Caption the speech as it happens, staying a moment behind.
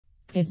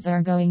Kids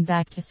are going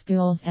back to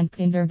schools and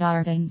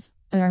kindergartens.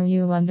 Are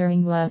you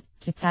wondering what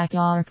to pack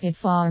your kid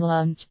for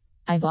lunch?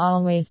 I've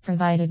always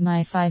provided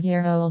my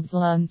 5-year-old's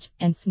lunch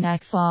and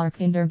snack for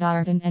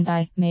kindergarten, and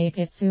I make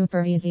it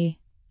super easy.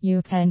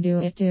 You can do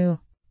it too.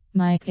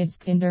 My kid's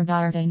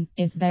kindergarten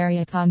is very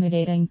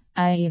accommodating,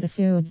 i.e. the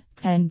food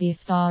can be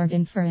stored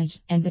in fridge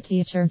and the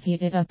teachers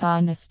heat it up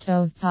on a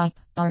stove top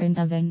or an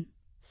oven.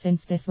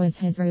 Since this was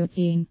his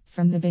routine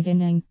from the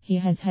beginning, he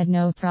has had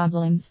no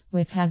problems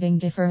with having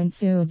different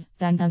food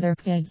than other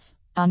kids.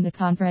 On the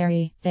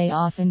contrary, they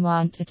often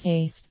want to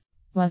taste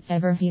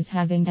whatever he's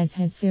having, as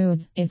his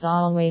food is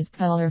always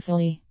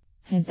colorfully.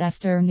 His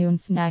afternoon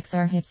snacks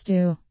are hits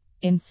too.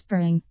 In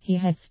spring, he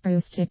had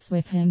spruce tips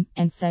with him,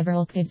 and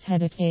several kids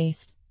had a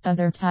taste.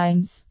 Other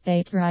times,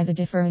 they try the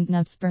different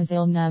nuts: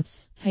 Brazil nuts,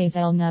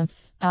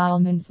 hazelnuts,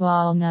 almonds,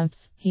 walnuts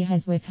he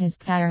has with his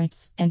carrots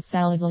and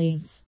salad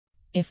leaves.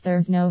 If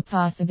there's no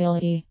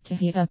possibility to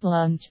heat up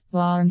lunch,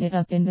 warm it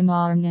up in the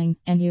morning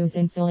and use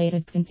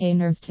insulated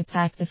containers to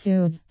pack the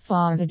food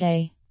for the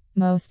day.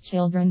 Most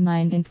children,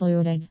 mine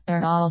included,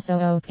 are also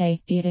okay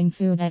eating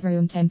food at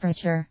room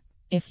temperature.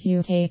 If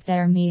you take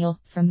their meal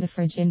from the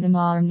fridge in the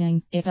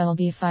morning, it'll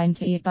be fine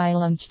to eat by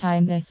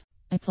lunchtime. This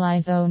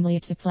applies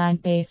only to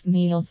plant-based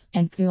meals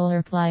and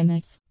cooler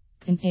climates.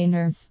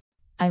 Containers.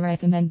 I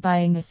recommend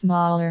buying a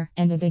smaller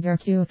and a bigger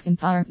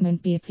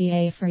 2-compartment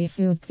BPA-free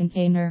food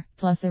container,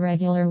 plus a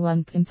regular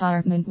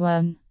 1-compartment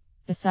one.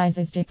 The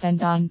sizes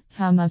depend on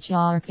how much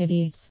your kid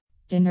eats.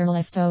 Dinner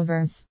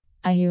leftovers.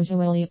 I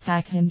usually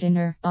pack him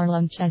dinner or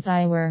lunch as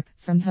I work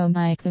from home.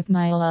 I cook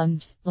my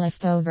lunch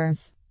leftovers.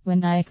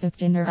 When I cook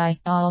dinner, I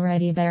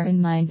already bear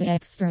in mind the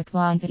extra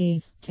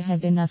quantities to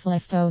have enough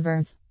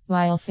leftovers.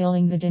 While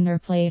filling the dinner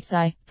plates,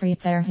 I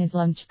prepare his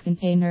lunch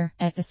container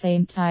at the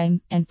same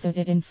time and put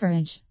it in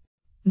fridge.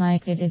 My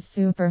kid is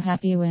super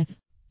happy with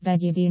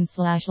veggie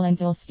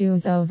bean/lentil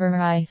stews over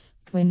rice,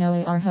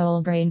 quinoa or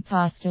whole grain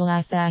pasta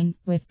lasagne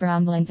with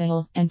brown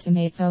lentil and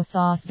tomato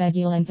sauce,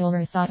 veggie lentil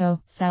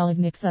risotto, salad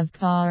mix of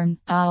corn,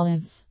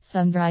 olives,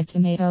 some dried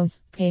tomatoes,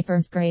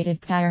 capers,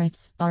 grated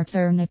carrots or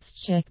turnips,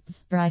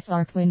 chips, rice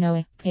or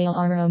quinoa, kale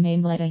or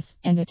romaine lettuce,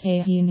 and a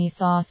tahini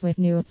sauce with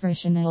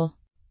nutritional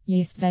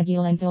yeast,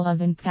 veggie lentil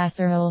oven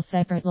casserole,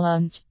 separate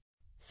lunch.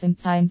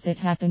 Sometimes it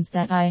happens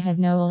that I have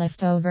no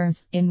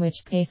leftovers, in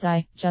which case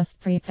I just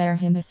prepare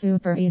him a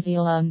super easy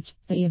lunch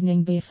the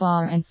evening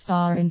before and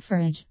store in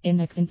fridge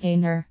in a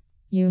container.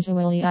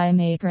 Usually I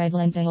make red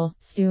lentil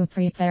stew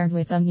prepared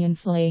with onion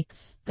flakes,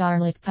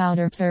 garlic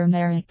powder,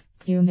 turmeric,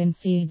 cumin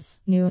seeds,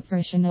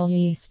 nutritional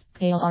yeast,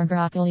 kale or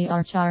broccoli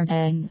or chard,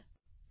 and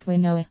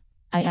quinoa.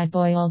 I add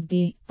boiled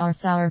beet or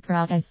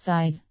sauerkraut as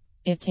side.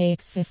 It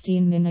takes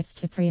 15 minutes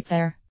to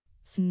prepare.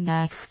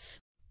 Snacks.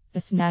 The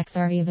snacks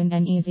are even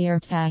an easier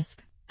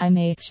task. I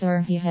make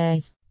sure he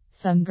has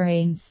some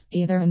grains,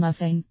 either a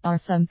muffin or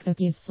some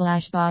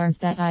cookies/bars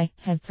that I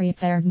have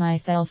prepared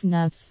myself,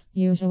 nuts,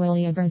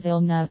 usually a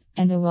Brazil nut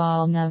and a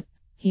walnut.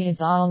 He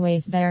is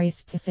always very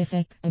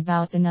specific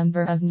about the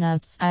number of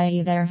nuts,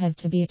 i.e. there have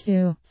to be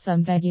 2,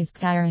 some veggies,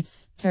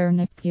 carrots,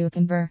 turnip,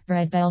 cucumber,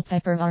 red bell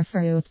pepper or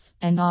fruits,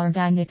 and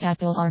organic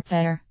apple or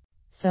pear,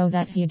 so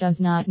that he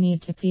does not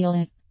need to peel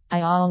it.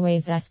 I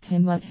always ask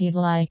him what he'd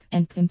like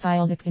and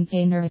compile the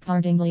container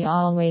accordingly,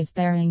 always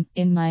bearing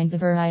in mind the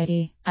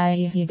variety,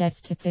 i.e. he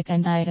gets to pick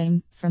an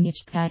item from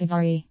each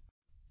category.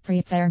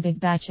 Prepare big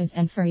batches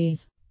and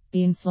freeze.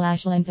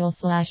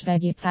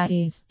 Bean/lentil/veggie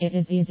patties. It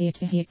is easy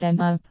to heat them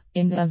up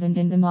in the oven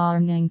in the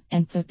morning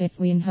and put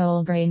between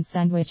whole grain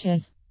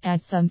sandwiches.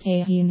 Add some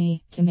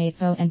tahini,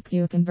 tomato and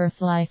cucumber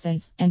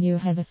slices, and you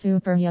have a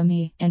super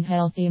yummy and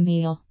healthy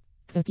meal.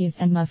 Cookies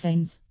and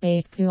muffins.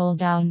 Bake, cool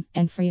down,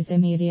 and freeze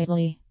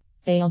immediately.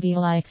 They'll be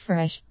like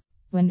fresh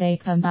when they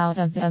come out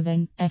of the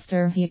oven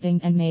after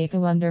heating, and make a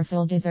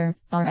wonderful dessert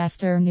or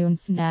afternoon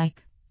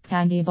snack.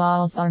 Candy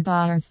balls or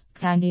bars.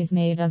 Candies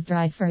made of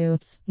dried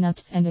fruits,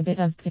 nuts and a bit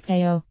of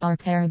cacao or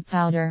carob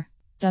powder.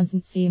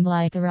 Doesn't seem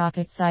like a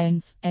rocket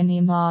science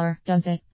anymore, does it?